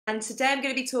And today I'm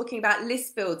going to be talking about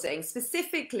list building,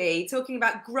 specifically talking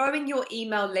about growing your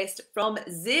email list from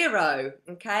zero.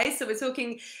 Okay, so we're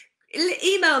talking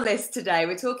email list today.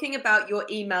 We're talking about your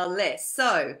email list.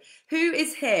 So who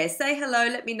is here? Say hello.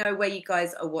 Let me know where you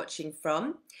guys are watching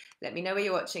from. Let me know where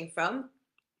you're watching from.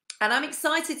 And I'm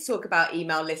excited to talk about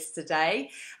email lists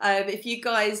today. If you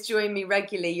guys join me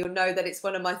regularly, you'll know that it's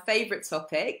one of my favorite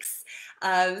topics.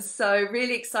 So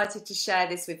really excited to share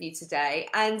this with you today.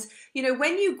 And, you know,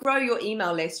 when you grow your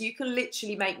email list, you can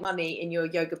literally make money in your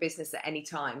yoga business at any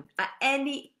time,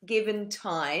 given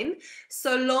time,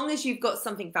 so long as you've got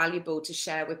something valuable to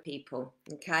share with people.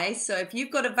 Okay, so if you've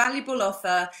got a valuable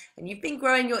offer and you've been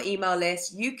growing your email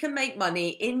list, you can make money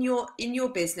in your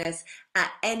business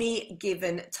at any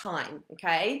given time.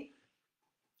 Okay,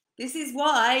 this is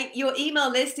why your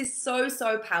email list is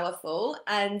so powerful,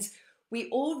 and we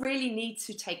all really need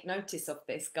to take notice of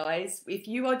this, guys. If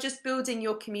you are just building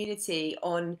your community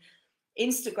on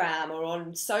Instagram or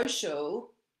on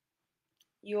social,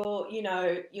 you're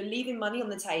leaving money on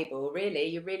the table, really.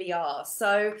 You really are.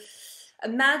 So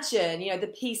imagine, the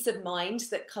peace of mind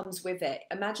that comes with it.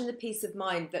 Imagine the peace of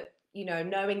mind that,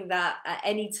 knowing that at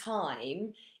any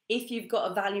time, if you've got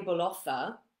a valuable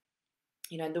offer,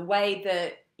 the way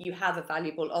that you have a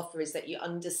valuable offer is that you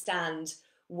understand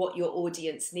what your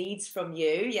audience needs from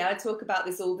you. Yeah, I talk about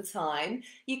this all the time.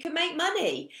 You can make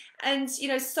money. And,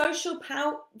 social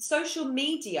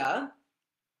media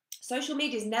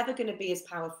is never going to be as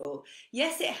powerful.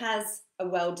 Yes, it has a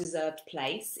well-deserved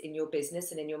place in your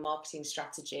business and in your marketing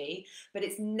strategy, but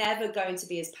it's never going to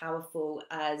be as powerful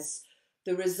as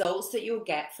the results that you'll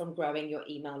get from growing your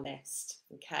email list.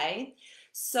 Okay,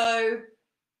 so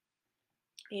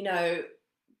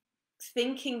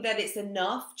thinking that it's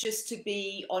enough just to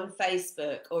be on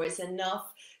Facebook or it's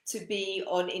enough to be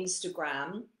on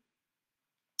Instagram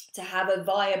to have a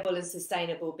viable and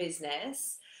sustainable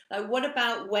business. Like, what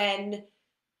about when,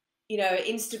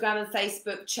 Instagram and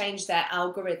Facebook changed their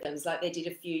algorithms like they did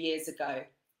a few years ago,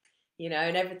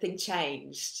 and everything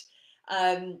changed?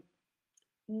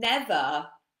 Never,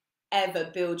 ever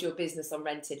build your business on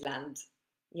rented land.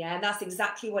 Yeah, and that's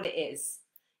exactly what it is.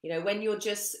 When you're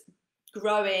just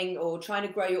growing or trying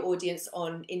to grow your audience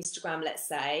on Instagram, let's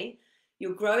say,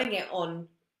 you're growing it on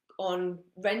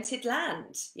rented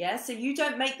land. Yeah, so you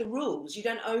don't make the rules, you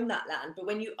don't own that land. But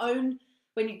when you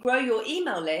grow your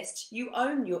email list, you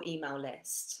own your email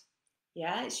list.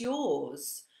 Yeah, it's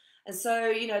yours. And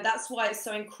so, that's why it's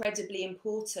so incredibly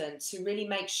important to really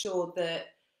make sure that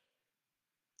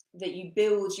you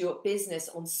build your business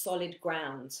on solid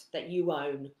ground that you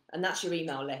own, and that's your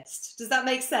email list. Does that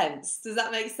make sense? Does that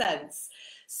make sense?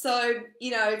 So,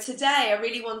 today I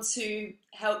really want to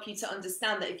help you to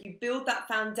understand that if you build that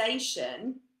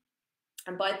foundation,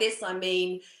 and by this I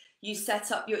mean you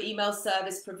set up your email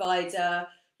service provider,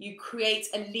 you create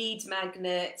a lead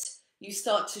magnet, you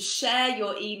start to share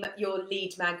your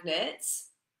lead magnet,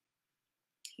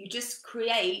 you just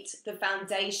create the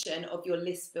foundation of your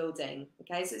list building.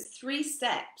 Okay, so it's 3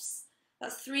 steps.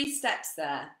 That's 3 steps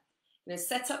there.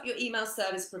 Set up your email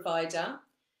service provider,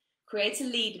 create a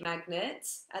lead magnet,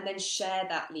 and then share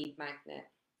that lead magnet.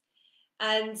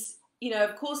 And,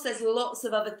 of course, there's lots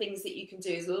of other things that you can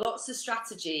do. There's lots of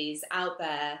strategies out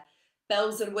there,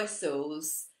 bells and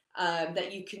whistles,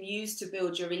 that you can use to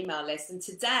build your email list. And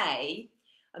today,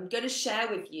 I'm going to share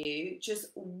with you just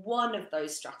one of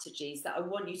those strategies that I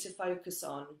want you to focus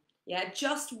on. Yeah,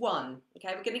 just one.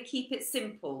 Okay, we're going to keep it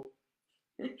simple.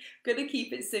 Going to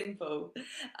keep it simple.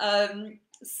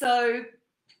 So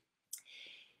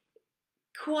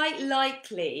quite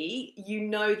likely,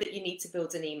 that you need to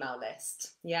build an email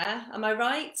list. Yeah, am I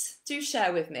right? Do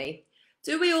share with me.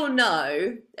 Do we all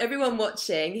know, everyone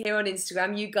watching here on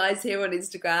Instagram, you guys here on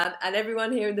Instagram, and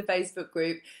everyone here in the Facebook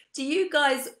group, do you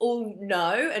guys all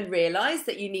know and realize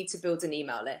that you need to build an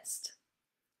email list?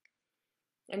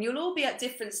 And you'll all be at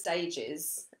different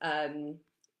stages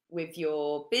with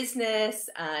your business.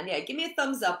 And yeah, give me a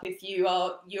thumbs up if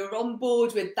you're on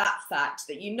board with that fact,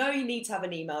 that you need to have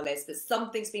an email list, but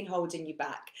something's been holding you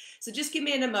back. So just give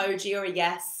me an emoji or a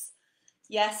yes.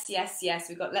 Yes, yes, yes.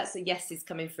 We've got lots of yeses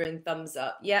coming through and thumbs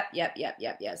up. Yep.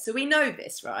 So we know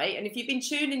this, right? And if you've been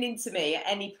tuning into me at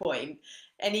any point,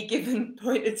 any given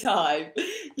point of time,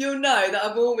 you'll know that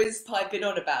I'm always piping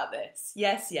on about this.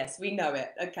 Yes, we know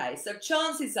it. Okay, so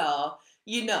chances are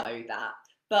you know that.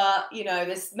 But,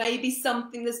 there's maybe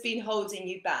something that's been holding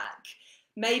you back.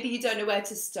 Maybe you don't know where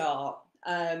to start.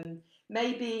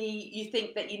 Maybe you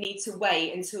think that you need to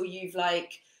wait until you've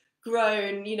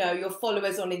grown, your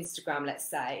followers on Instagram, let's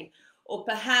say. Or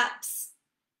perhaps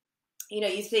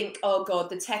you think, oh God,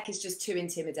 the tech is just too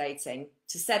intimidating.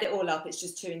 To set it all up, it's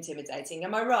just too intimidating.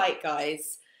 Am I right,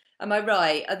 guys? Am I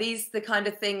right? Are these the kind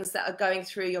of things that are going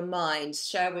through your mind?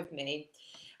 Share with me.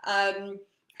 And,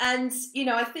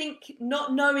 I think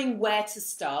not knowing where to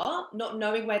start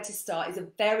is a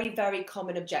very, very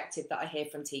common objective that I hear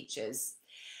from teachers.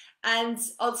 And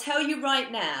I'll tell you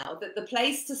right now that the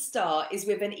place to start is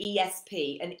with an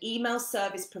ESP, an email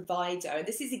service provider. And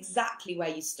this is exactly where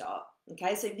you start.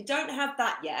 Okay, so if you don't have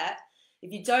that yet,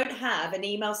 if you don't have an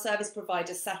email service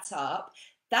provider set up,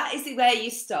 that is where you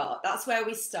start. That's where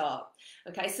we start.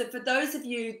 Okay, so for those of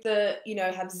you that,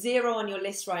 have zero on your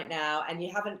list right now and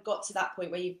you haven't got to that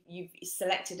point where you've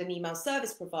selected an email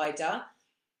service provider,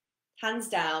 hands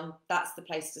down, that's the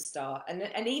place to start. And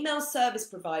an email service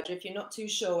provider, if you're not too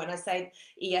sure, when I say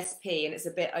ESP and it's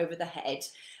a bit over the head,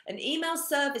 an email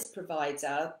service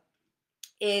provider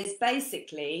is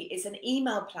basically, it's an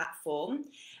email platform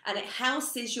and it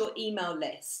houses your email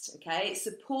list, okay? It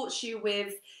supports you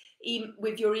with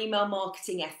your email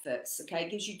marketing efforts, okay?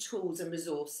 It gives you tools and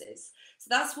resources. So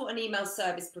that's what an email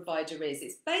service provider is.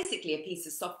 It's basically a piece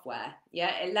of software,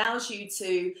 yeah? It allows you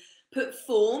to put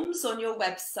forms on your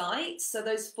website. So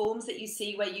those forms that you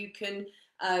see where you can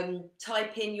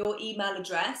type in your email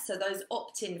address, so those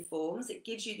opt-in forms, it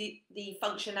gives you the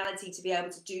functionality to be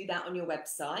able to do that on your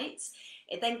website.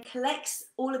 It then collects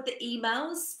all of the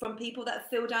emails from people that have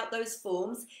filled out those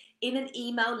forms in an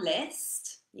email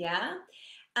list, yeah?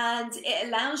 And it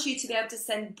allows you to be able to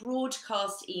send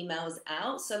broadcast emails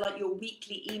out, so like your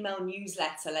weekly email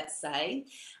newsletter, let's say,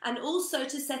 and also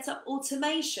to set up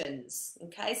automations,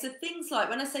 okay? So things like,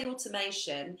 when I say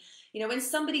automation, when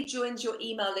somebody joins your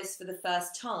email list for the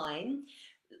first time,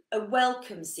 a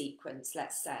welcome sequence,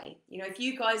 let's say. If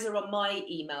you guys are on my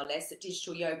email list at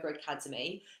Digital Yoga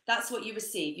Academy, that's what you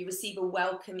receive. You receive a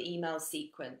welcome email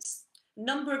sequence.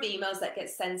 Number of emails that get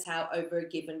sent out over a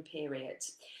given period.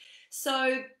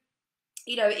 So,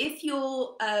 if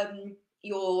your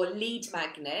lead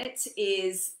magnet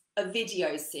is a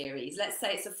video series, let's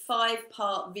say it's a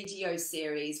 5-part video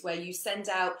series where you send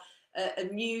out a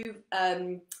new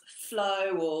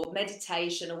flow or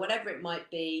meditation or whatever it might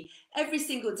be every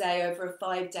single day over a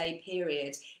 5-day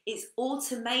period, it's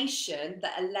automation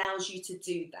that allows you to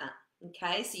do that.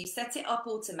 Okay, so you set it up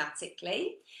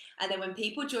automatically, and then when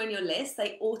people join your list,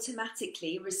 they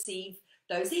automatically receive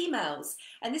those emails.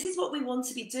 And this is what we want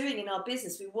to be doing in our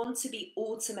business. We want to be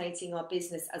automating our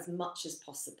business as much as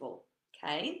possible.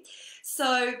 Okay,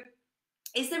 so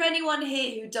is there anyone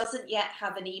here who doesn't yet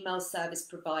have an email service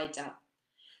provider?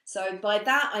 So by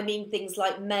that, I mean things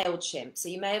like MailChimp. So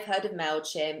you may have heard of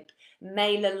MailChimp,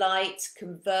 MailerLite,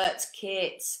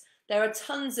 ConvertKit. There are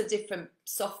tons of different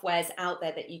softwares out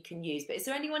there that you can use. But is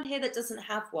there anyone here that doesn't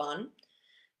have one?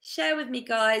 Share with me,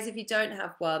 guys, if you don't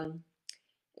have one.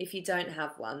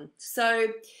 So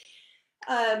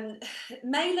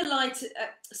MailerLite,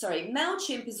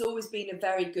 MailChimp has always been a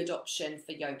very good option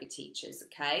for yoga teachers,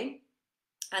 okay?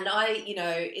 And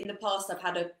in the past, I've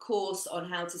had a course on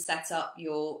how to set up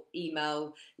your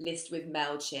email list with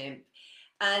MailChimp,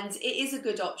 and it is a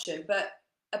good option. But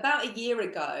about a year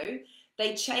ago,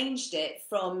 they changed it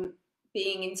from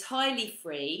being entirely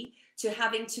free to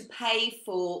having to pay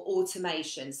for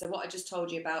automation. So what I just told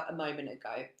you about a moment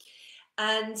ago.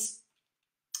 And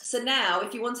so now,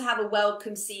 if you want to have a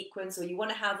welcome sequence or you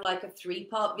want to have like a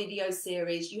 3-part video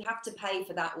series, you have to pay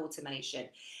for that automation.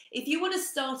 If you want to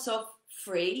start off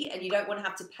free and you don't want to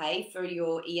have to pay for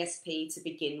your ESP to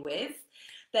begin with,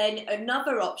 then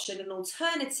another option, an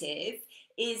alternative,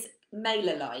 is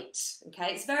MailerLite.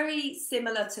 Okay, it's very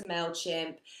similar to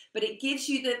MailChimp, but it gives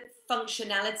you the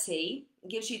functionality, it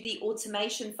gives you the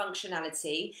automation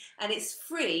functionality, and it's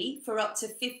free for up to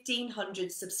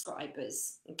 1,500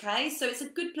 subscribers. Okay, so it's a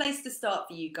good place to start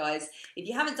for you guys. If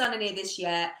you haven't done any of this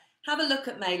yet, have a look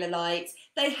at MailerLite.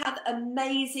 They have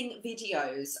amazing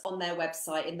videos on their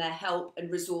website in their help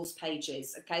and resource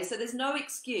pages. Okay, so there's no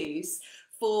excuse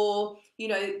for,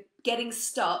 getting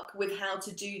stuck with how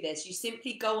to do this. You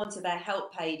simply go onto their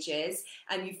help pages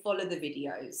and you follow the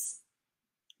videos.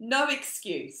 No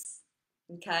excuse,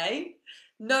 okay?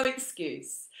 No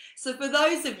excuse. So for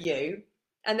those of you,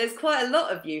 and there's quite a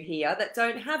lot of you here that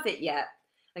don't have it yet,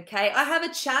 okay, I have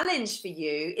a challenge for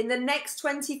you in the next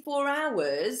 24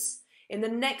 hours.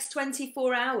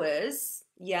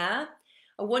 Yeah,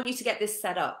 I want you to get this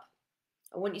set up.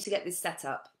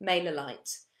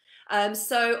 MailerLite.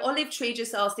 So Olive Tree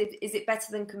just asked, is it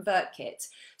better than ConvertKit?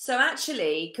 So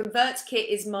actually, ConvertKit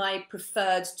is my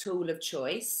preferred tool of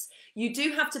choice. You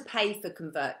do have to pay for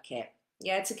ConvertKit,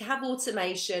 yeah, to have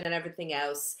automation and everything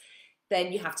else.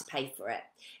 then you have to pay for it.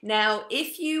 Now,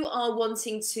 if you are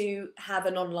wanting to have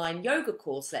an online yoga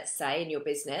course, let's say, in your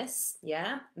business,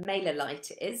 yeah, MailerLite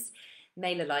it is,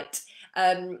 MailerLite.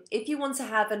 If you want to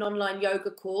have an online yoga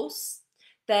course,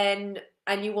 then,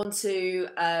 and you want to,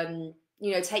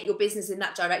 you know, take your business in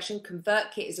that direction,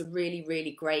 ConvertKit is a really,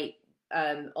 really great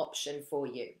option for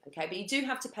you. Okay, but you do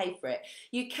have to pay for it.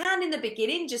 You can, in the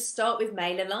beginning, just start with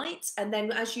MailerLite, and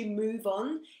then as you move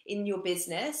on in your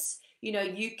business, you know,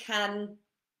 you can,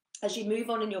 as you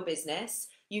move on in your business,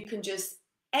 you can just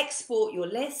export your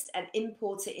list and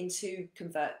import it into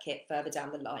ConvertKit further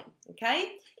down the line.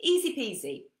 Okay, easy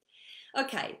peasy.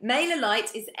 Okay,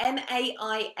 MailerLite is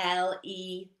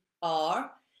MailerLite.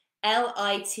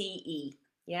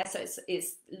 Yeah, so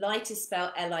it's light is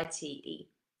spelled Lite.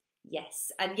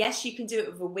 Yes, and yes, you can do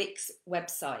it with a Wix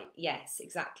website. Yes,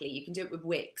 exactly. You can do it with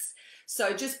Wix.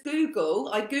 So just Google,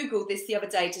 I Googled this the other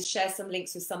day to share some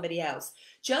links with somebody else.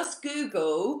 Just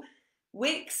Google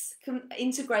Wix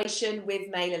integration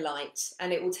with MailerLite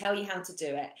and it will tell you how to do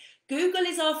it. Google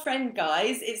is our friend,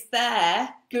 guys. It's there.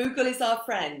 Google is our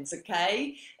friend,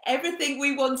 okay? Everything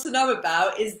we want to know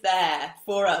about is there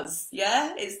for us.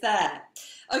 Yeah, it's there.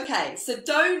 Okay, so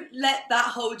don't let that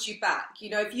hold you back. You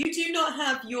know, if you do not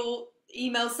have your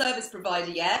email service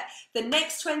provider yet, the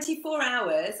next 24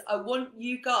 hours, I want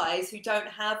you guys who don't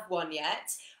have one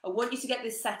yet, I want you to get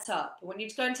this set up. I want you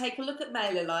to go and take a look at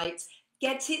MailerLite,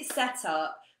 get it set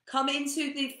up, come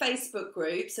into the Facebook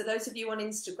group. So those of you on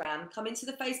Instagram, come into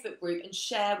the Facebook group and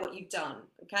share what you've done,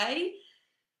 okay?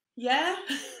 Yeah?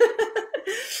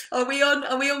 Are we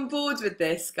on board with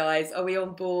this, guys? Are we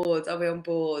on board? Are we on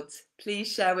board?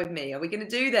 Please share with me. Are we going to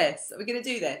do this? Are we going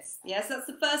to do this? Yes, that's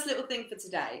the first little thing for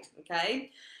today,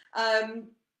 okay?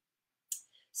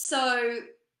 So,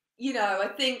 you know, I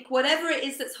think whatever it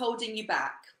is that's holding you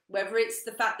back, whether it's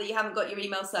the fact that you haven't got your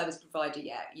email service provider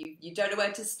yet, you don't know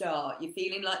where to start, you're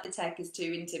feeling like the tech is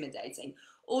too intimidating,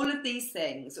 all of these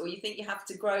things, or you think you have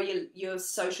to grow your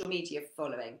social media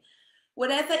following,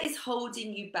 whatever is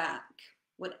holding you back,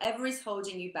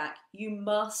 you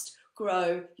must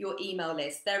grow your email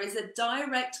list. There is a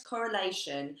direct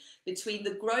correlation between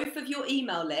the growth of your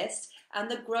email list and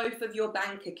the growth of your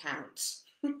bank account.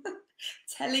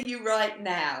 Telling you right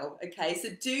now, okay? So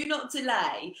do not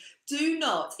delay. Do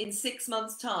not, in 6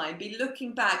 months' time, be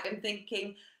looking back and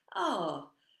thinking, oh,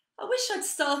 I wish I'd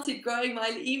started growing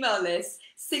my email list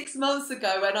 6 months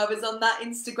ago when I was on that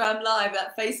Instagram live,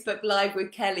 that Facebook live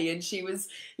with Kelly, and she was,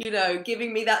 you know,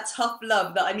 giving me that tough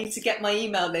love that I need to get my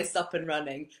email list up and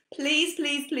running. Please,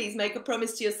 please, please make a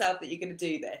promise to yourself that you're going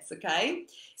to do this, okay?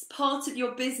 It's part of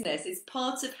your business. It's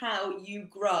part of how you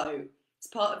grow. It's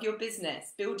part of your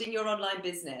business, building your online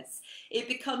business. It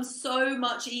becomes so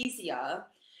much easier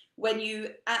when you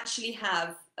actually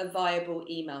have a viable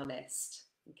email list,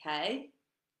 okay?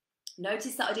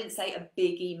 Notice that I didn't say a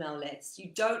big email list.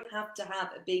 You don't have to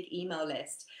have a big email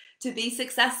list to be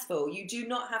successful. You do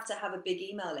not have to have a big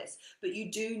email list, but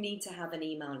you do need to have an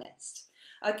email list.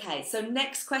 Okay, so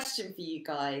next question for you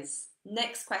guys.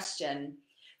 Next question.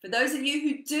 For those of you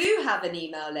who do have an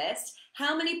email list,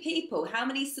 how many people, how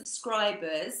many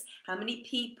subscribers, how many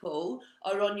people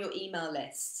are on your email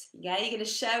list? Yeah, you're going to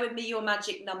share with me your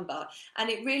magic number. And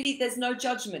it really, there's no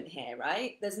judgment here,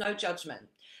 right? There's no judgment.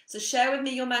 So share with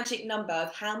me your magic number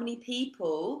of how many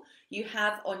people you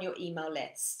have on your email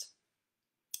list.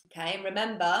 Okay, and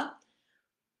remember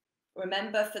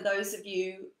for those of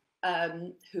you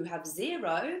who have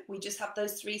 0, we just have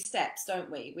those 3 steps,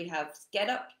 don't we? We have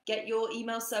get your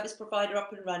email service provider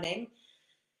up and running,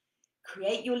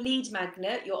 create your lead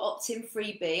magnet, your opt-in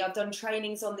freebie. I've done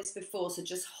trainings on this before, so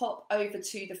just hop over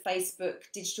to the Facebook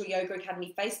Digital Yoga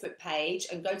Academy Facebook page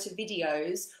and go to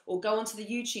videos, or go onto the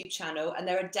YouTube channel, and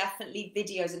there are definitely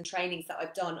videos and trainings that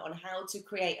I've done on how to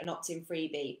create an opt-in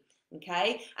freebie,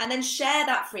 okay? And then share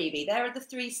that freebie. There are the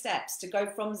 3 steps to go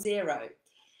from 0.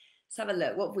 Let's have a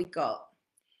look. What have we got?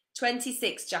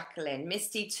 26, Jacqueline.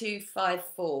 Misty,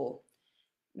 254.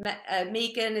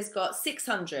 Megan has got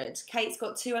 600. Kate's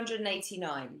got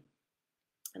 289.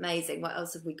 Amazing. What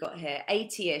else have we got here?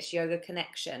 80-ish, Yoga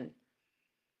Connection.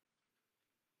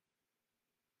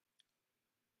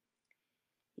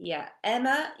 Yeah.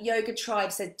 Emma, Yoga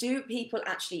Tribe, said, do people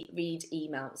actually read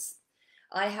emails?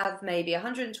 I have maybe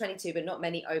 122, but not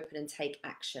many open and take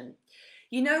action.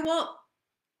 You know what?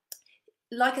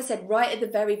 Like I said, right at the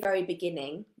very, very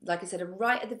beginning, like I said,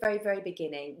 right at the very, very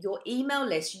beginning, your email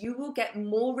list, you will get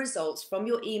more results from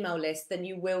your email list than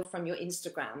you will from your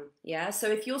Instagram. Yeah. So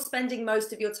if you're spending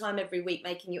most of your time every week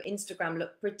making your Instagram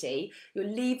look pretty, you're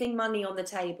leaving money on the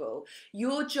table.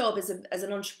 Your job as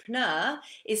an entrepreneur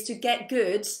is to get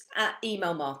good at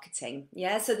email marketing.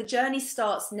 Yeah. So the journey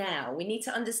starts now. We need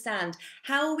to understand,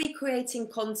 how are we creating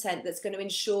content that's going to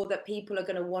ensure that people are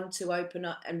going to want to open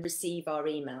up and receive our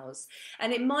emails?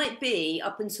 And it might be,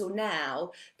 up until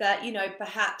now, that, you know,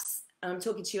 perhaps, and I'm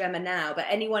talking to you, Emma, now, but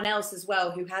anyone else as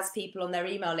well who has people on their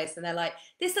email list and they're like,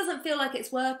 this doesn't feel like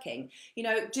it's working. You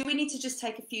know, do we need to just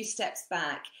take a few steps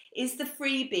back? Is the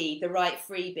freebie the right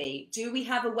freebie? Do we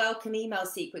have a welcome email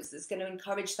sequence that's going to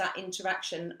encourage that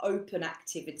interaction, open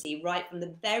activity right from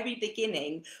the very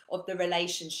beginning of the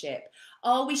relationship?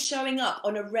 Are we showing up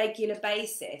on a regular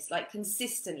basis, like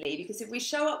consistently? Because if we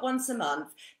show up once a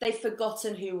month, they've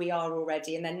forgotten who we are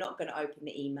already and they're not going to open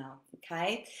the email,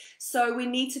 okay? So we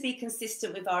need to be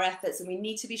consistent with our efforts, and we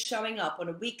need to be showing up on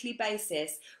a weekly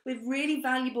basis with really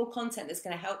valuable content that's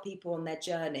going to help people on their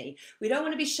journey. We don't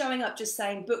want to be showing up just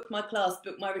saying, book my class,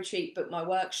 book my retreat, book my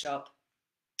workshop.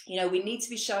 You know, we need to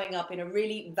be showing up in a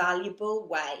really valuable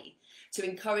way to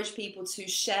encourage people to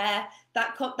share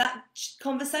that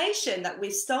conversation that we're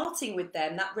starting with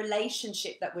them, that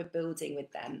relationship that we're building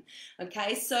with them.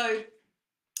 Okay, so,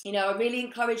 you know, I really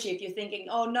encourage you, if you're thinking,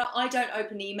 oh no, I don't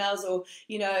open emails, or,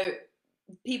 you know,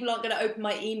 people aren't going to open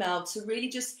my email, to really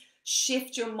just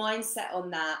shift your mindset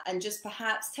on that and just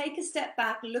perhaps take a step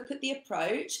back, look at the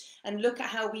approach and look at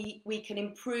how we can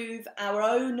improve our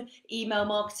own email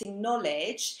marketing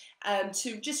knowledge,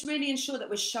 to just really ensure that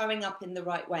we're showing up in the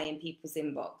right way in people's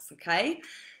inbox. Okay,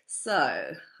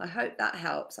 so I hope that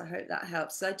helps. I hope that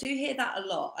helps. So I do hear that a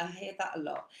lot. I hear that a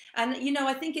lot. And, you know,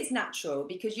 I think it's natural,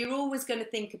 because you're always going to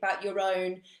think about your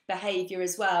own behavior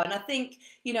as well. And I think,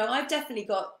 you know, I've definitely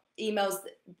got email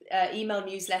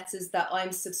newsletters that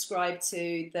I'm subscribed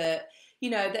to, that, you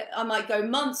know, that I might go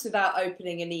months without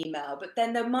opening an email, but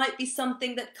then there might be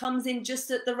something that comes in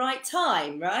just at the right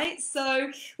time, right?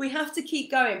 So we have to keep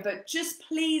going, but just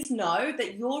please know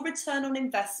that your return on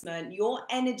investment, your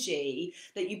energy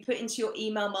that you put into your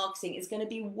email marketing is going to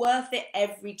be worth it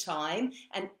every time.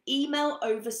 And email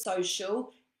over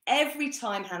social, every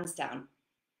time, hands down.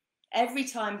 Every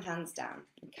time, hands down.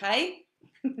 Okay.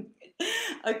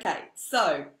 Okay,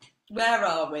 so where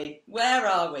are we? Where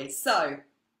are we? So,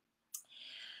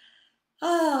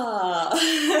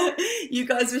 you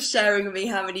guys were sharing with me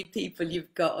how many people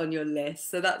you've got on your list,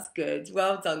 so that's good.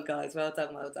 Well done, guys. Well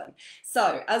done, well done.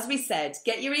 So, as we said,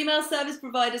 get your email service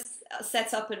providers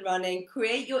set up and running.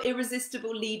 Create your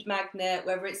irresistible lead magnet,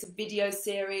 whether it's a video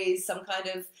series, some kind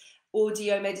of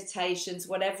audio meditations,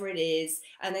 whatever it is,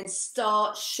 and then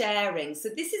start sharing. So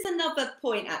this is another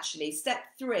point, actually, step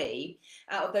 3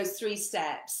 out of those 3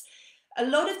 steps. A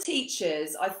lot of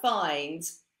teachers, I find,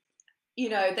 you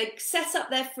know, they set up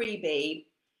their freebie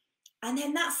and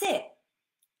then that's it.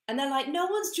 And they're like, no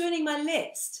one's joining my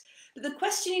list. But the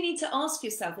question you need to ask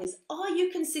yourself is, are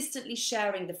you consistently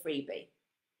sharing the freebie?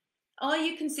 Are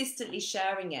you consistently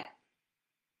sharing it?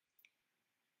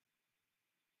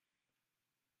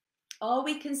 Are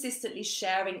we consistently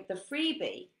sharing the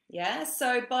freebie? Yeah.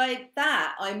 So by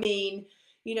that, I mean,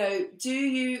 you know,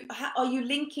 are you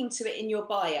linking to it in your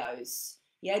bios?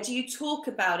 Yeah. Do you talk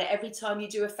about it every time you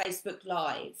do a Facebook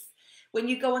Live? When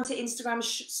you go onto Instagram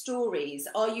stories,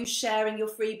 are you sharing your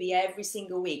freebie every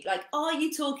single week? Like, are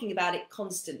you talking about it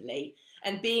constantly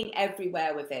and being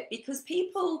everywhere with it? Because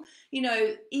people, you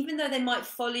know, even though they might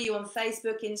follow you on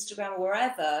Facebook, Instagram, or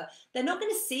wherever, they're not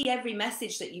going to see every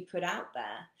message that you put out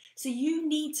there. So you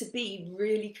need to be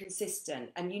really consistent,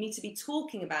 and you need to be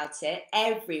talking about it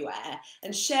everywhere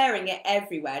and sharing it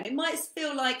everywhere. And it might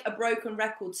feel like a broken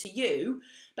record to you,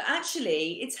 but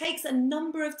actually it takes a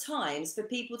number of times for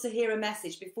people to hear a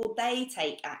message before they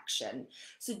take action.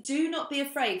 So do not be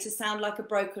afraid to sound like a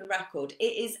broken record.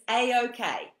 It is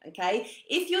a-okay, okay?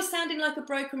 If you're sounding like a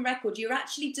broken record, you're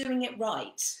actually doing it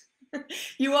right.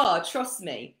 You are, trust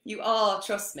me. You are,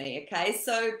 trust me, okay?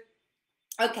 So,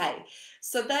 okay,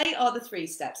 so they are the 3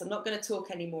 steps. I'm not going to talk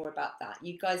any more about that.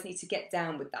 You guys need to get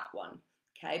down with that one,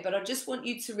 okay? But I just want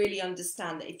you to really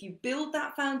understand that if you build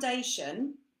that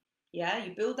foundation, yeah,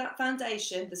 you build that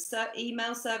foundation, the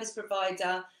email service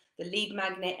provider, the lead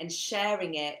magnet, and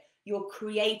sharing it, you're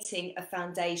creating a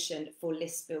foundation for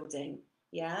list building,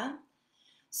 yeah?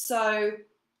 So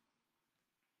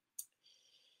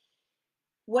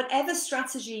whatever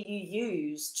strategy you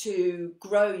use to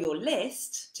grow your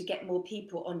list, to get more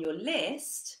people on your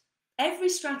list, every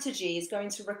strategy is going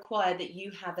to require that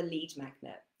you have a lead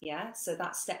magnet. Yeah, so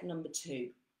that's step number 2.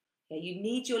 Okay, you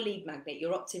need your lead magnet,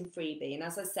 your opt-in freebie. And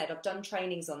as I said, I've done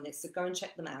trainings on this, so go and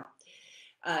check them out.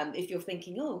 If you're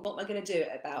thinking, oh, what am I going to do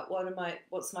it about?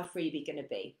 What's my freebie going to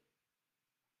be?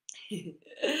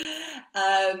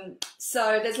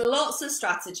 So there's lots of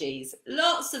strategies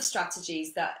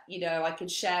that, you know, I can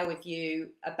share with you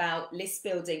about list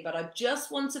building, but I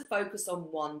just want to focus on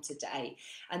one today.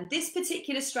 And this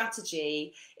particular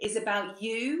strategy is about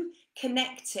you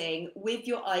connecting with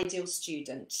your ideal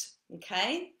student.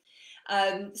 Okay.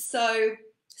 So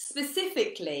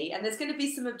specifically, and there's going to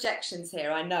be some objections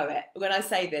here, I know it. When I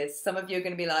say this, some of you are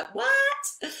going to be like, what?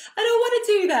 I don't want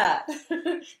to do that.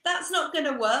 That's not going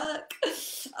to work.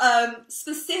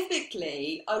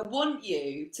 Specifically, I want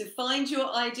you to find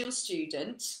your ideal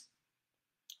student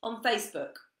on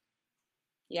Facebook.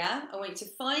 Yeah, I want you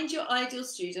to find your ideal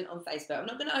student on Facebook. I'm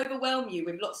not going to overwhelm you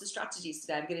with lots of strategies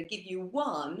today. I'm going to give you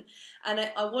one, and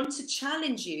I want to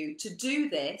challenge you to do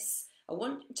this. I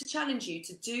want to challenge you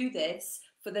to do this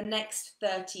for the next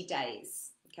 30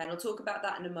 days. Okay, and I'll talk about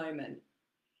that in a moment.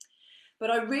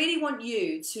 But I really want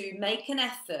you to make an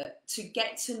effort to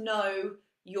get to know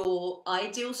your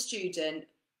ideal student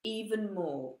even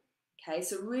more. Okay,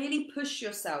 so really push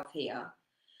yourself here,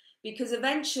 because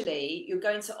eventually you're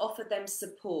going to offer them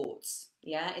support,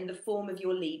 yeah, in the form of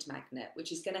your lead magnet,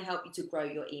 which is going to help you to grow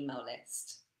your email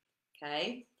list.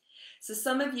 Okay, so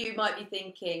some of you might be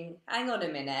thinking, hang on a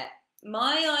minute,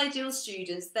 my ideal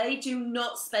students, they do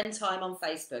not spend time on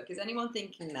Facebook. Is anyone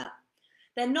thinking that?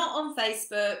 They're not on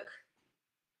Facebook.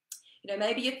 You know,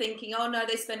 maybe you're thinking, oh no,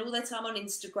 they spend all their time on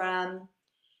Instagram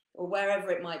or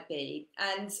wherever it might be.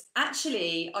 And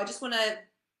actually, I just want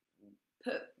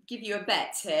to give you a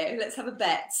bet here. Let's have a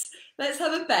bet. Let's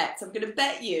have a bet. I'm going to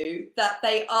bet you that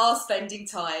they are spending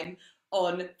time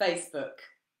on Facebook.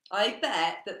 I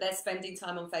bet that they're spending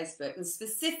time on Facebook, and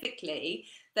specifically,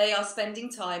 they are spending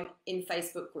time in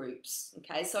Facebook groups.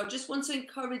 Okay, so I just want to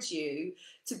encourage you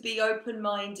to be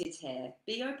open-minded here.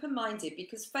 Be open-minded,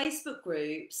 because Facebook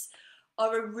groups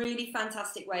are a really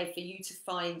fantastic way for you to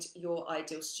find your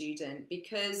ideal student,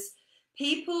 because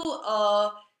people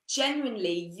are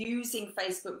genuinely using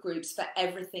Facebook groups for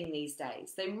everything these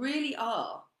days. They really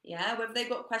are. Yeah, whether they've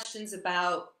got questions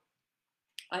about,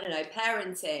 I don't know,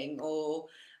 parenting or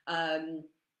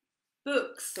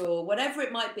books or whatever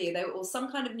it might be, or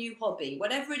some kind of new hobby,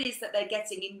 whatever it is that they're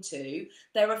getting into,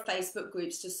 there are Facebook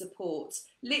groups to support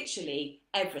literally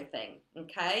everything.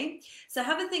 Okay, so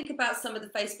have a think about some of the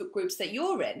Facebook groups that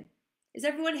you're in. Is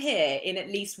everyone here in at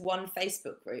least one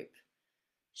Facebook group?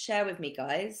 Share with me,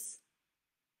 guys.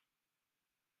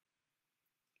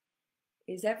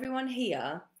 Is everyone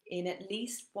here in at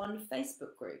least one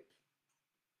Facebook group?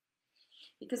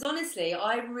 Because honestly,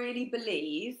 I really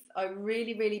believe, hang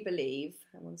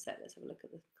on a sec, let's have a look at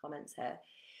the comments here,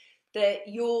 that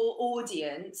your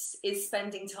audience is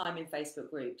spending time in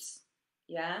Facebook groups.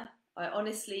 Yeah, I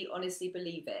honestly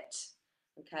believe it.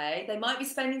 Okay, they might be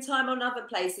spending time on other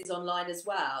places online as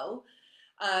well,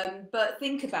 but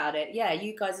think about it. Yeah,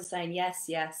 you guys are saying yes,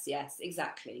 yes, yes,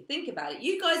 exactly. Think about it.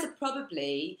 You guys are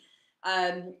probably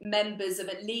members of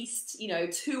at least, you know,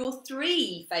 2 or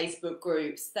 3 Facebook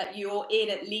groups that you're in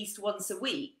at least once a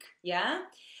week. Yeah,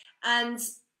 and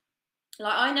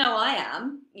like, I know I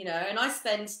am, you know, and I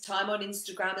spend time on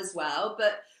Instagram as well,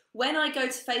 but when I go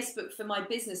to Facebook for my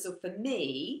business or for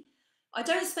me, I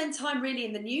don't spend time really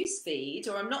in the news feed,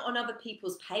 or I'm not on other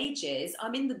people's pages.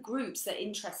 I'm in the groups that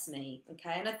interest me.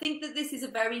 Okay, and I think that this is a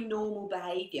very normal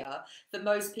behavior for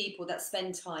most people that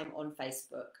spend time on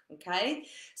Facebook. Okay,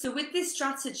 so with this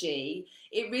strategy,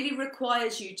 it really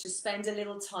requires you to spend a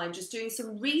little time just doing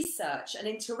some research and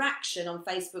interaction on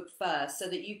Facebook first, so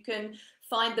that you can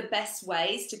find the best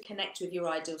ways to connect with your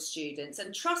ideal students.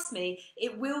 And trust me,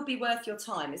 it will be worth your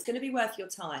time. It's going to be worth your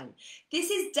time. This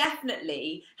is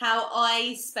definitely how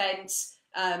I spent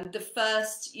the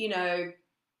first, you know,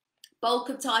 bulk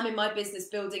of time in my business,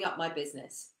 building up my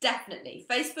business. Definitely.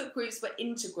 Facebook groups were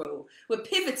integral, were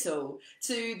pivotal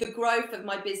to the growth of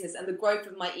my business and the growth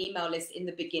of my email list in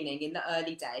the beginning, in the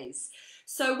early days.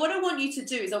 So what I want you to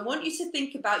do is I want you to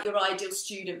think about your ideal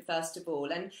student first of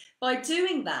all. And by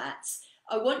doing that,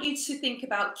 I want you to think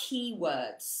about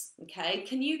keywords. Okay,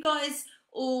 can you guys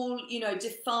all, you know,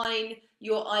 define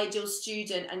your ideal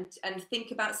student and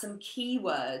think about some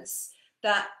keywords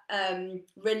that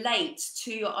relate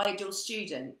to your ideal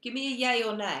student? Give me a yay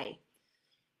or nay.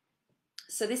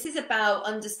 So this is about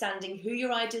understanding who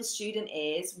your ideal student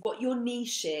is, what your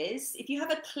niche is. If you have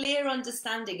a clear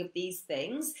understanding of these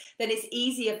things, then it's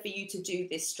easier for you to do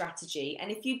this strategy.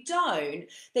 And if you don't,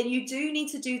 then you do need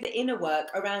to do the inner work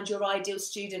around your ideal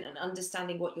student and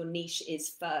understanding what your niche is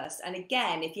first. And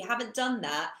again, if you haven't done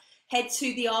that, head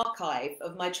to the archive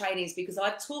of my trainings, because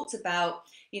I've talked about,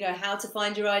 how to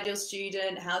find your ideal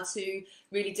student, how to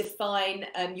really define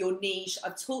your niche.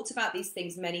 I've talked about these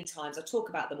things many times. I talk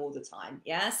about them all the time.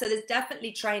 Yeah. So there's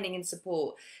definitely training and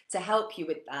support to help you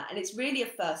with that. And it's really a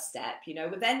first step,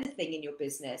 with anything in your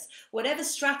business, whatever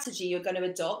strategy you're going to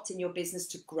adopt in your business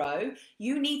to grow,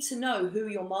 you need to know who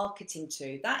you're marketing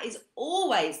to. That is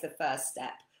always the first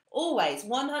step. Always,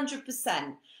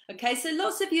 100%. Okay, so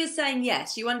lots of you are saying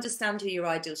yes, you understand who your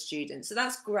ideal student. So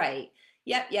that's great.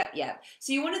 Yep.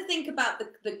 So you want to think about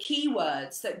the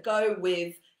keywords that go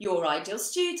with your ideal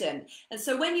student. And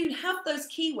so when you have those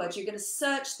keywords, you're going to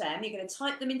search them. You're going to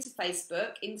type them into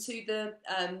Facebook, into the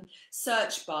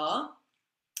search bar.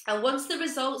 And once the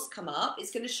results come up,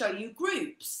 it's going to show you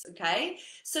groups, okay?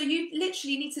 So you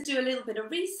literally need to do a little bit of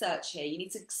research here. You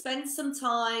need to spend some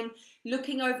time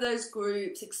looking over those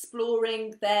groups,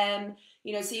 exploring them,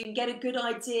 so you can get a good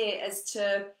idea as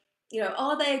to,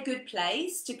 are they a good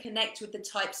place to connect with the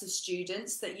types of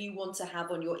students that you want to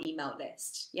have on your email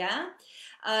list, yeah?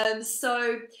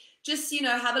 So just,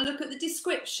 have a look at the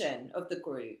description of the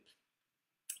group.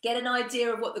 Get an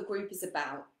idea of what the group is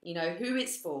about, who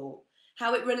it's for,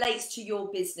 how it relates to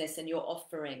your business and your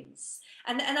offerings.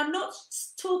 And I'm not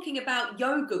talking about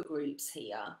yoga groups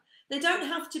here. They don't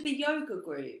have to be yoga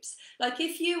groups. Like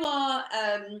if you are,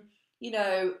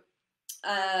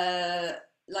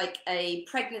 like a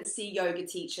pregnancy yoga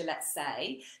teacher, let's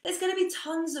say, there's going to be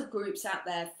tons of groups out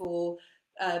there for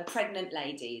pregnant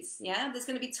ladies. Yeah, there's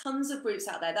going to be tons of groups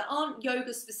out there that aren't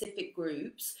yoga specific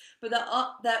groups, but that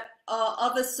are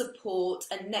other support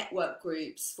and network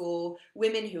groups for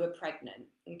women who are pregnant,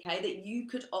 okay, that you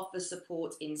could offer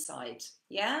support inside.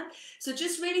 Yeah, so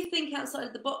just really think outside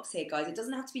of the box here, guys. It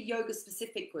doesn't have to be yoga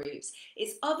specific groups.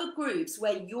 It's other groups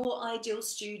where your ideal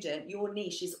student, your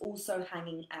niche, is also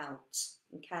hanging out.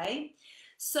 Okay,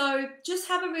 so just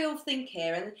have a real think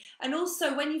here, and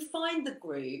also when you find the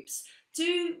groups,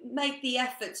 do make the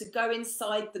effort to go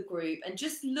inside the group and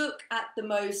just look at the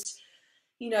most,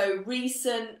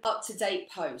 recent up-to-date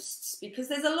posts, because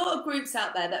there's a lot of groups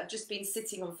out there that have just been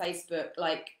sitting on Facebook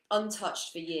like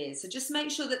untouched for years. So just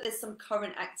make sure that there's some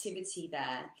current activity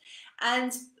there,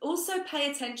 and also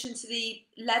pay attention to the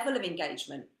level of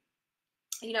engagement.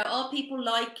 Are people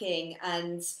liking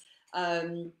and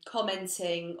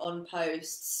commenting on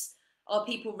posts? Are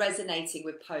people resonating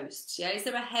with posts? Yeah, is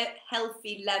there a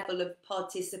healthy level of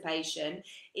participation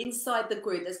inside the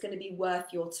group that's going to be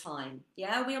worth your time?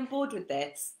 Yeah, are we on board with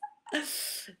this?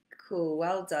 Cool,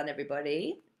 well done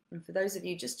everybody. And for those of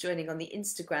you just joining on the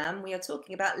Instagram, we are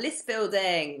talking about list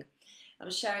building.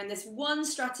 I'm sharing this one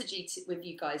strategy with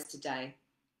you guys today.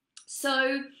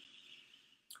 So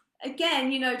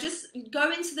again, just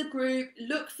go into the group,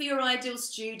 look for your ideal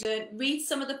student, read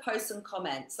some of the posts and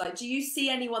comments. Like, do you see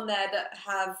anyone there that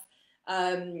have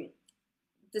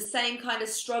the same kind of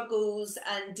struggles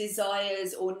and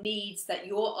desires or needs that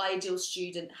your ideal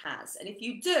student has? And if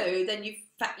you do, then you've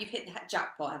hit the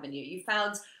jackpot, haven't you? You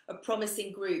found a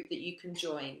promising group that you can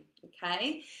join,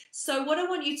 okay? So what I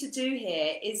want you to do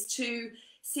here is to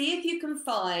see if you can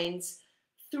find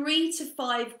 3 to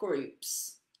 5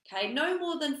 groups. Okay, no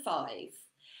more than 5.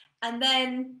 And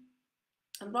then,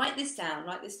 and write this down.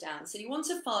 So you want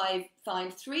to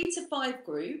find 3 to 5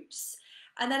 groups.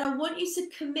 And then I want you to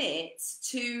commit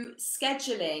to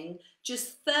scheduling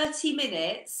just 30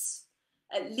 minutes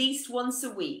at least once a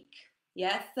week.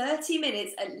 Yeah, 30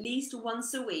 minutes at least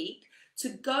once a week to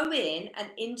go in and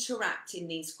interact in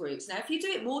these groups. Now, if you do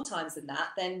it more times than that,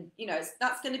 then,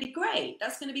 that's going to be great.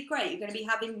 That's going to be great. You're going to be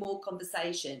having more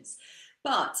conversations.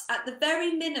 But at the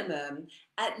very minimum,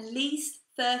 at least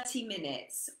 30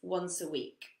 minutes once a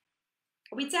week.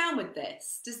 Are we down with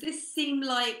this? Does this seem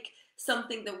like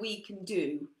something that we can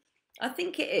do? I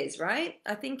think it is, right?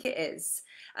 I think it is.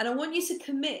 And I want you to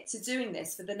commit to doing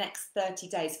this for the next 30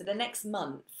 days, for the next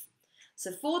month.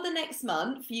 So for the next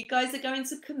month, you guys are going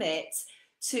to commit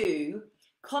to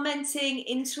commenting,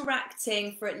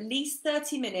 interacting for at least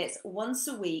 30 minutes once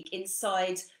a week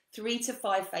inside 3 to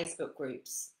 5 Facebook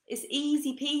groups. It's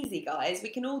easy peasy, guys. We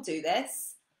can all do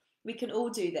this. We can all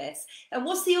do this. And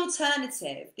what's the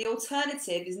alternative? The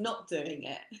alternative is not doing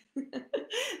it.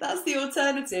 That's the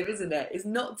alternative, isn't it? Is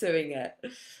not doing it.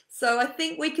 So I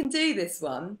think we can do this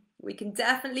one. We can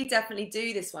definitely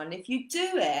do this one. If you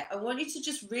do it, I want you to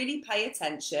just really pay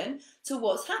attention to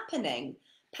what's happening.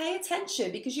 Pay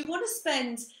attention, because you want to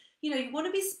spend, you want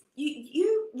to be,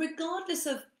 you regardless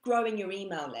of growing your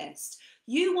email list,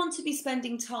 you want to be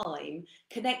spending time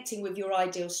connecting with your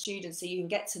ideal students so you can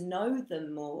get to know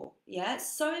them more. Yeah,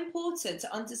 it's so important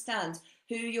to understand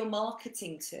who you're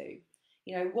marketing to.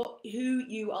 you know, who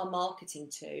you are marketing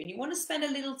to, and you want to spend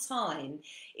a little time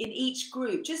in each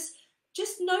group just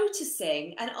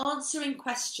noticing and answering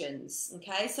questions.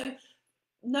 Okay, so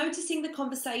noticing the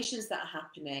conversations that are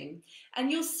happening,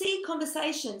 and you'll see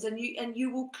conversations, and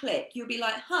you will click, you'll be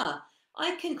like, huh,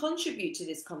 I can contribute to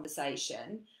this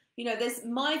conversation. You know, there's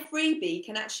my freebie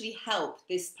can actually help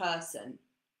this person.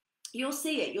 You'll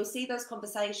see it, you'll see those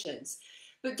conversations.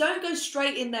 But don't go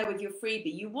straight in there with your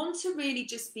freebie. You want to really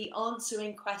just be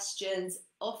answering questions,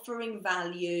 offering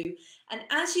value. And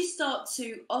as you start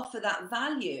to offer that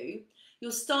value,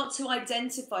 you'll start to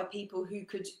identify people who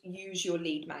could use your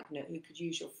lead magnet, who could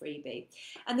use your freebie.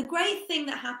 And the great thing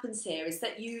that happens here is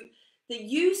that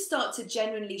you start to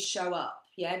genuinely show up,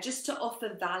 yeah, just to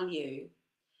offer value.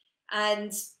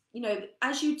 And you know,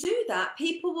 as you do that,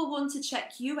 people will want to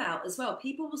check you out as well.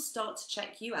 People will start to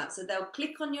check you out. So they'll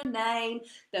click on your name,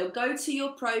 they'll go to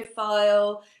your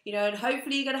profile, you know, and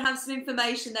hopefully you're going to have some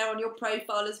information there on your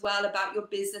profile as well about your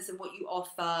business and what you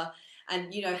offer.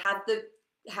 And, you know, have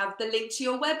the link to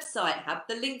your website, have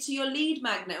the link to your lead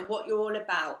magnet and what you're all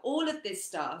about, all of this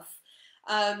stuff.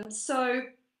 So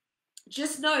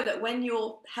just know that when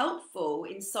you're helpful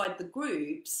inside the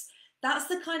groups, that's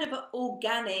the kind of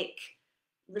organic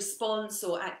response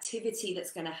or activity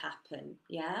that's going to happen.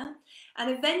 Yeah.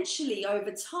 And eventually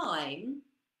over time,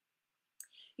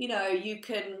 you know, you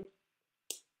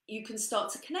can start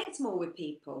to connect more with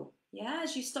people. Yeah,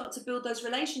 as you start to build those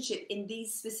relationships in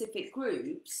these specific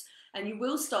groups, and you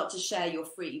will start to share your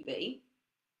freebie,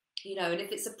 you know, and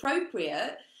if it's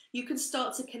appropriate, you can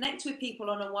start to connect with people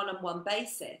on a one-on-one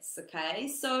basis. Okay,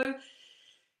 so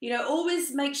you know,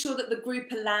 always make sure that the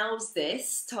group allows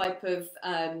this type of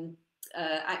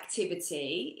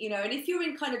activity, you know, and if you're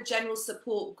in kind of general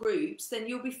support groups, then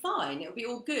you'll be fine, it'll be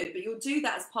all good, but you'll do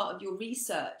that as part of your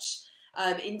research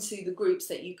into the groups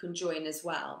that you can join as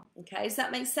well. Okay, does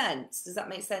that make sense? Does that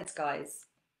make sense, guys?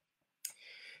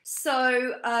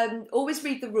 So always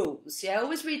read the rules, yeah,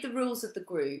 always read the rules of the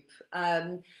group.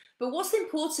 But what's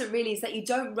important really is that you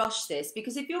don't rush this,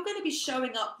 because if you're going to be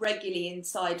showing up regularly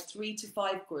inside 3 to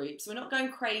 5 groups, we're not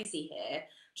going crazy here,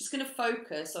 just going to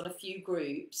focus on a few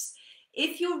groups.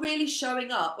 If you're really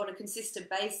showing up on a consistent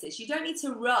basis, you don't need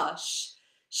to rush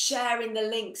sharing the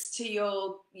links to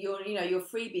your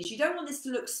freebies. You don't want this to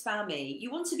look spammy.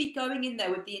 You want to be going in there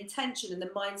with the intention and the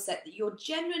mindset that you're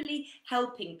genuinely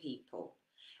helping people.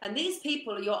 And these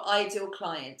people are your ideal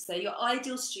clients. They're your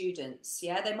ideal students.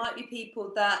 Yeah, they might be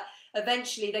people that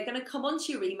eventually they're going to come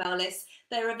onto your email list.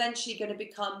 They're eventually going to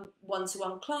become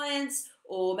one-to-one clients,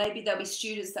 or maybe there'll be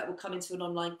students that will come into an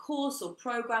online course or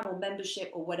program or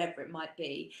membership or whatever it might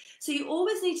be. So you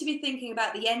always need to be thinking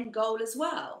about the end goal as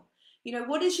well. You know,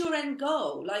 what is your end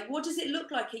goal? Like, what does it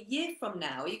look like a year from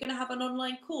now? Are you going to have an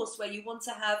online course where you want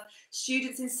to have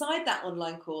students inside that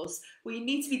online course? Well, you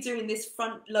need to be doing this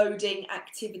front-loading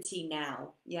activity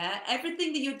now. Yeah,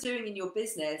 everything that you're doing in your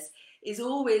business is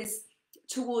always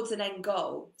towards an end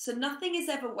goal. So nothing is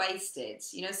ever wasted.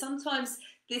 You know, sometimes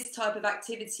this type of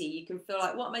activity, you can feel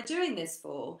like, what am I doing this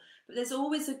for? But there's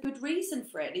always a good reason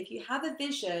for it. If you have a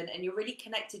vision and you're really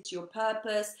connected to your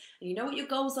purpose, and you know what your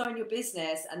goals are in your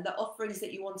business and the offerings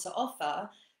that you want to offer,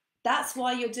 that's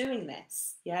why you're doing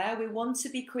this. Yeah, we want to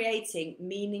be creating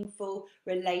meaningful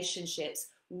relationships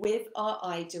with our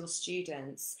ideal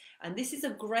students. And this is a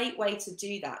great way to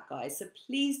do that, guys. So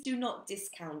please do not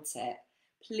discount it.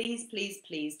 Please, please,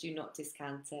 please do not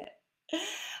discount it.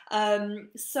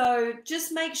 So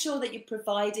just make sure that you're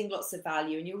providing lots of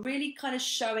value and you're really kind of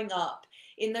showing up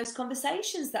in those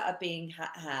conversations that are being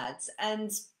had.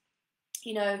 And,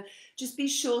 you know, just be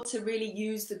sure to really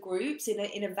use the groups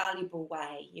in a valuable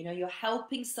way. You know, you're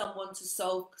helping someone to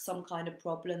solve some kind of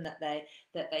problem that they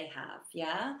have.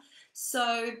 Yeah.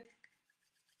 So,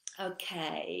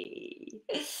 okay,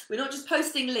 we're not just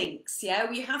posting links. Yeah,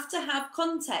 we have to have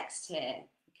context here.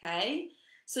 Okay.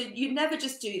 So you never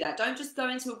just do that. Don't just go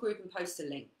into a group and post a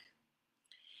link.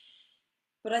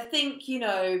 But I think, you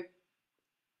know,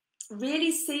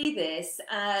 really see this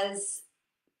as,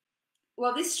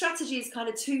 well, this strategy is kind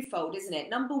of twofold, isn't it?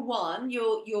 Number one,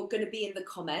 you're going to be in the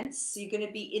comments. So you're going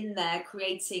to be in there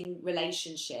creating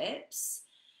relationships,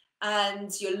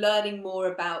 and you're learning more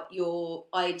about your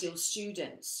ideal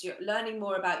students. You're learning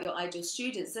more about your ideal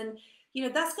students. And you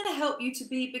know, that's going to help you to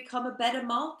become a better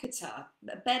marketer,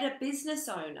 a better business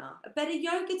owner, a better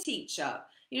yoga teacher.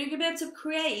 You know, you're going to be able to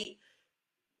create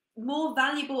more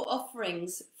valuable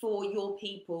offerings for your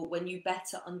people when you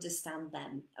better understand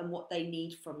them and what they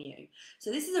need from you.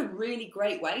 So this is a really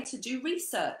great way to do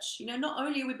research. You know, not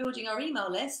only are we building our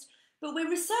email list, but we're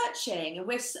researching and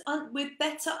we're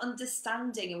better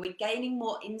understanding, and we're gaining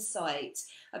more insight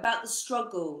about the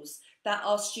struggles that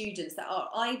our students, that our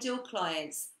ideal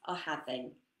clients are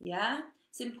having. Yeah,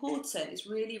 it's important. It's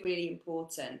really, really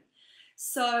important.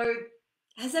 So,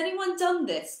 has anyone done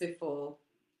this before?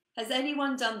 Has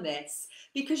anyone done this?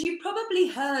 Because you've probably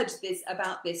heard this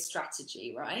about this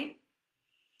strategy, right?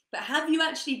 But have you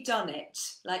actually done it?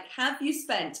 Like, have you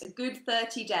spent a good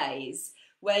 30 days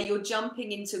where you're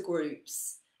jumping into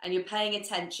groups and you're paying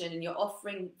attention and you're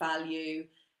offering value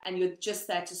and you're just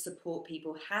there to support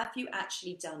people? Have you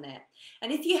actually done it?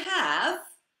 And if you have,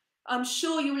 I'm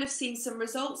sure you will have seen some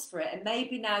results for it. And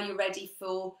maybe now you're ready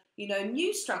for,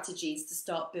 new strategies to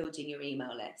start building your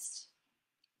email list.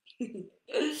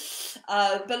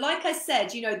 But like I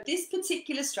said, this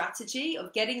particular strategy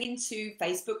of getting into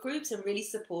Facebook groups and really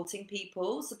supporting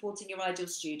people, supporting your ideal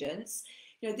students,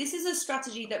 this is a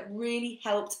strategy that really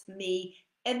helped me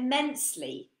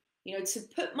immensely, to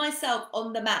put myself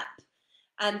on the map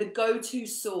and the go-to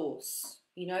source,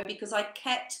 because I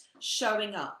kept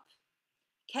showing up.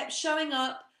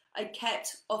 I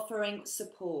kept offering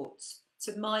support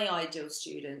to my ideal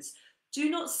students. Do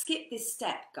not skip this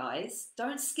step, guys.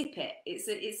 Don't skip it.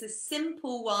 It's a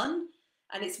simple one,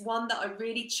 and it's one that I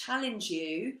really challenge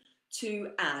you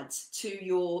to add to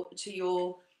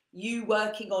you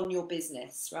working on your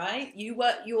business, right? You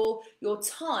work your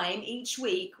time each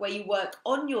week where you work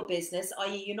on your business,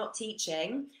 i.e. you're not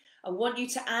teaching. I want you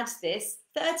to add this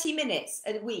 30 minutes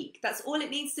a week. That's all it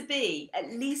needs to be,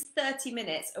 at least 30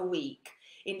 minutes a week,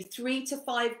 in 3 to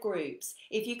 5 groups.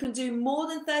 If you can do more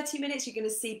than 30 minutes, you're going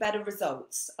to see better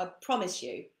results. I promise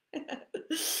you.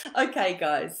 Okay,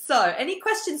 guys. So, any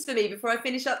questions for me before I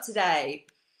finish up today?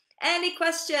 Any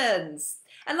questions?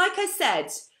 And like I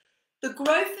said, the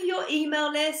growth of your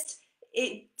email list,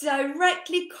 it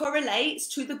directly correlates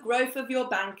to the growth of your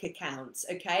bank account,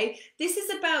 okay? This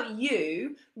is about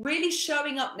you really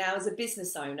showing up now as a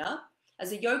business owner,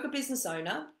 as a yoga business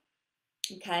owner,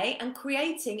 okay, and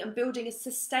creating and building a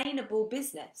sustainable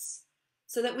business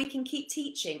so that we can keep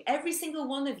teaching. Every single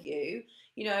one of you,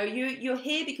 you're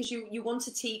here because you want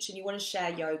to teach and you want to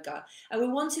share yoga. And we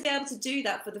want to be able to do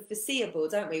that for the foreseeable,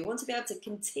 don't we? We want to be able to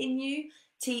continue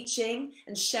teaching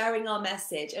and sharing our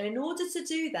message. And in order to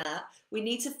do that, we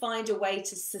need to find a way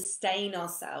to sustain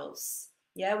ourselves.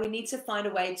 Yeah, we need to find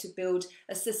a way to build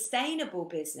a sustainable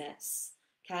business.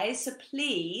 Okay, so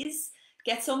please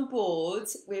get on board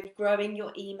with growing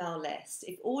your email list.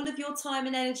 If all of your time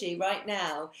and energy right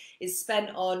now is spent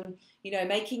on,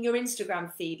 making your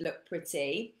Instagram feed look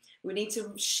pretty, we need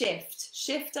to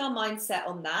shift our mindset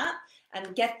on that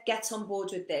and get on board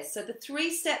with this. So the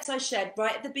 3 steps I shared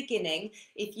right at the beginning,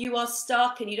 if you are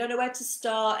stuck and you don't know where to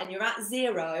start and you're at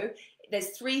 0,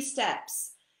 there's 3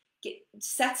 steps.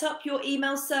 Set up your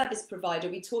email service provider.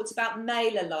 We talked about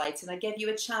MailerLite, and I gave you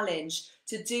a challenge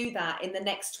to do that in the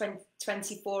next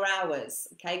 24 hours.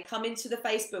 Okay, come into the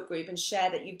Facebook group and share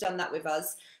that you've done that with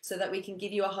us so that we can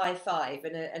give you a high five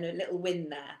and a little win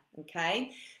there.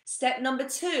 Okay. Step number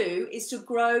 2 is to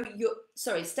create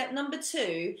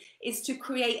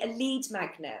a lead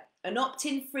magnet, an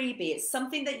opt-in freebie. It's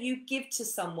something that you give to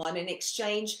someone in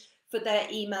exchange for their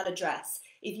email address.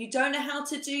 If you don't know how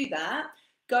to do that,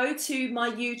 go to my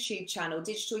YouTube channel,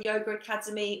 Digital Yoga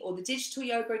Academy, or the Digital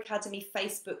Yoga Academy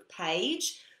Facebook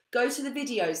page. Go to the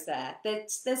videos there.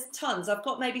 There's tons. I've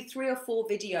got maybe 3 or 4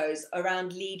 videos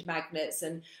around lead magnets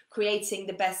and creating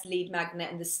the best lead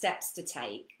magnet and the steps to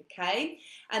take, okay?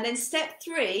 And then step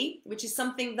 3, which is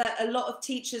something that a lot of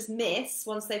teachers miss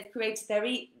once they've created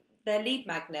their lead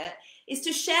magnet, is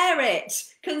to share it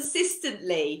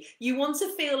consistently. You want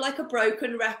to feel like a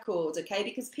broken record, okay?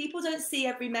 Because people don't see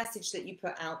every message that you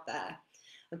put out there,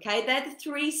 okay? They're the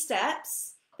 3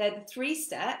 steps.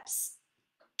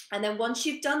 And then once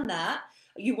you've done that,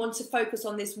 you want to focus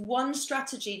on this one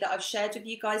strategy that I've shared with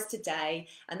you guys today,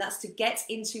 and that's to get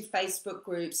into Facebook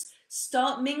groups.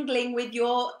 Start mingling with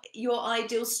your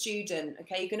ideal student,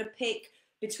 okay? You're going to pick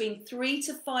between 3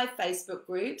 to 5 Facebook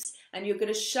groups, and you're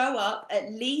going to show up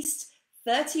at least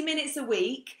 30 minutes a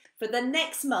week for the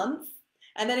next month.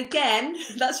 And then again,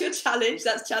 that's your challenge.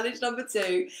 That's challenge number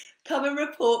 2. Come and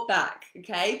report back,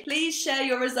 okay? Please share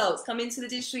your results. Come into the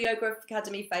Digital Yoga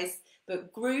Academy Facebook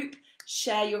group,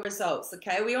 share your results,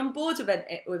 okay? Are we on board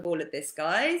with all of this,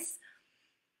 guys?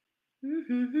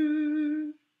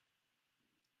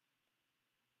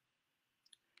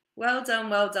 Well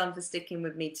done for sticking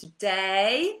with me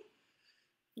today.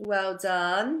 Well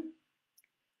done.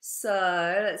 So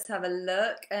let's have a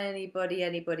look. Anybody?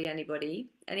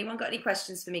 Anyone got any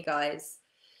questions for me, guys?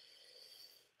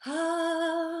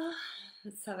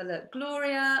 Let's have a look.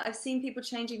 Gloria, I've seen people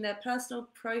changing their personal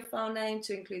profile name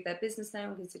to include their business name.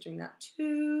 I'm considering that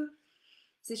too.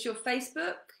 Is this your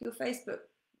Facebook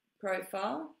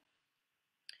profile?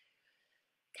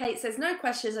 Kate says, no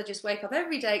questions. I just wake up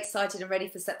every day excited and ready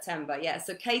for September. Yeah,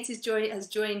 so Kate has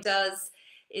joined us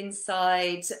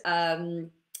inside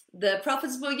the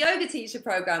Profitable Yoga Teacher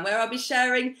Program, where I'll be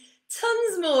sharing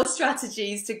tons more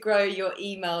strategies to grow your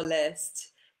email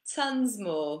list. Tons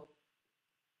more.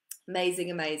 Amazing,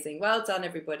 amazing. Well done,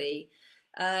 everybody.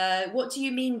 What do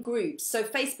you mean groups? So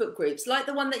Facebook groups, like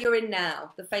the one that you're in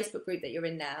now, the Facebook group that you're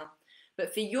in now.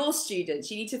 But for your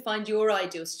students, you need to find your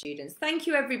ideal students. Thank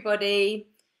you, everybody.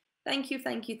 Thank you,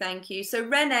 thank you, thank you. So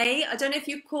Renee, I don't know if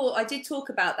you caught, I did talk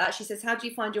about that. She says, how do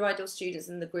you find your ideal students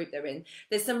in the group they're in?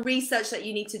 There's some research that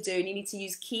you need to do, and you need to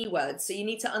use keywords. So you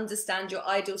need to understand your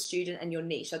ideal student and your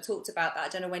niche. I talked about that. I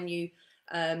don't know when you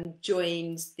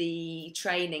joined the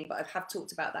training, but I have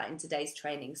talked about that in today's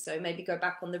training. So maybe go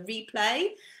back on the replay.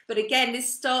 But again,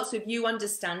 this starts with you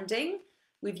understanding,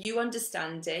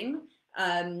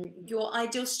 your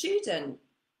ideal student.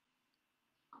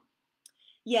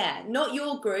 Yeah, not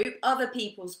your group, other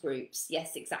people's groups.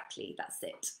 Yes, exactly. That's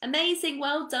it. Amazing.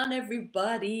 Well done,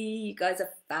 everybody. You guys are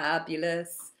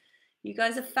fabulous. You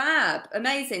guys are fab.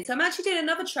 Amazing. So I'm actually doing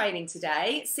another training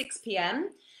today at 6 p.m.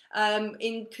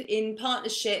 In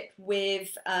partnership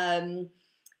with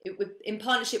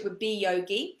Be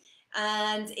Yogi,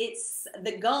 and it's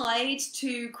the guide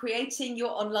to creating your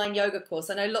online yoga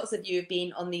course. I know lots of you have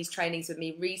been on these trainings with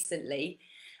me recently.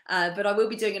 But I will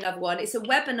be doing another one. It's a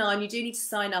webinar and you do need to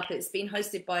sign up. It's been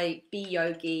hosted by Be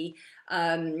Yogi.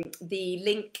 The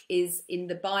link is in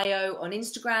the bio on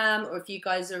Instagram, or if you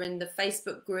guys are in the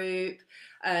Facebook group,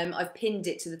 I've pinned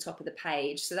it to the top of the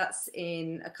page. So that's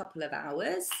in a couple of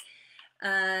hours.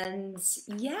 And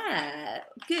yeah,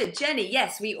 good. Jenny,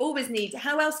 yes, we always need,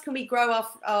 how else can we grow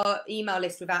our email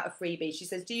list without a freebie? She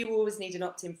says, do you always need an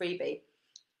opt-in freebie?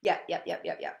 Yeah.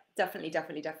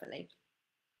 Definitely.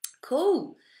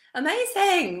 Cool.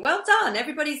 Amazing. Well done.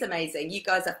 Everybody's amazing. You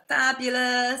guys are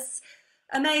fabulous.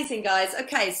 Amazing, guys.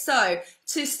 Okay, so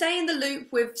to stay in the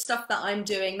loop with stuff that I'm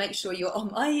doing, make sure you're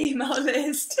on my email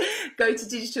list. Go to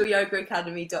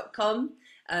digitalyogaacademy.com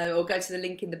or go to the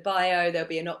link in the bio. There'll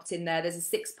be an opt-in there. There's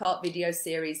a 6-part video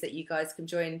series that you guys can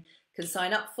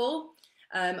sign up for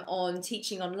on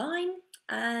teaching online.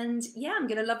 And yeah, I'm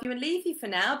going to love you and leave you for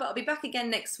now, but I'll be back again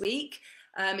next week.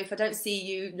 If I don't see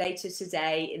you later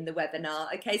today in the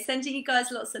webinar. Okay, sending you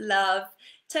guys lots of love.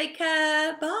 Take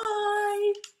care.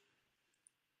 Bye.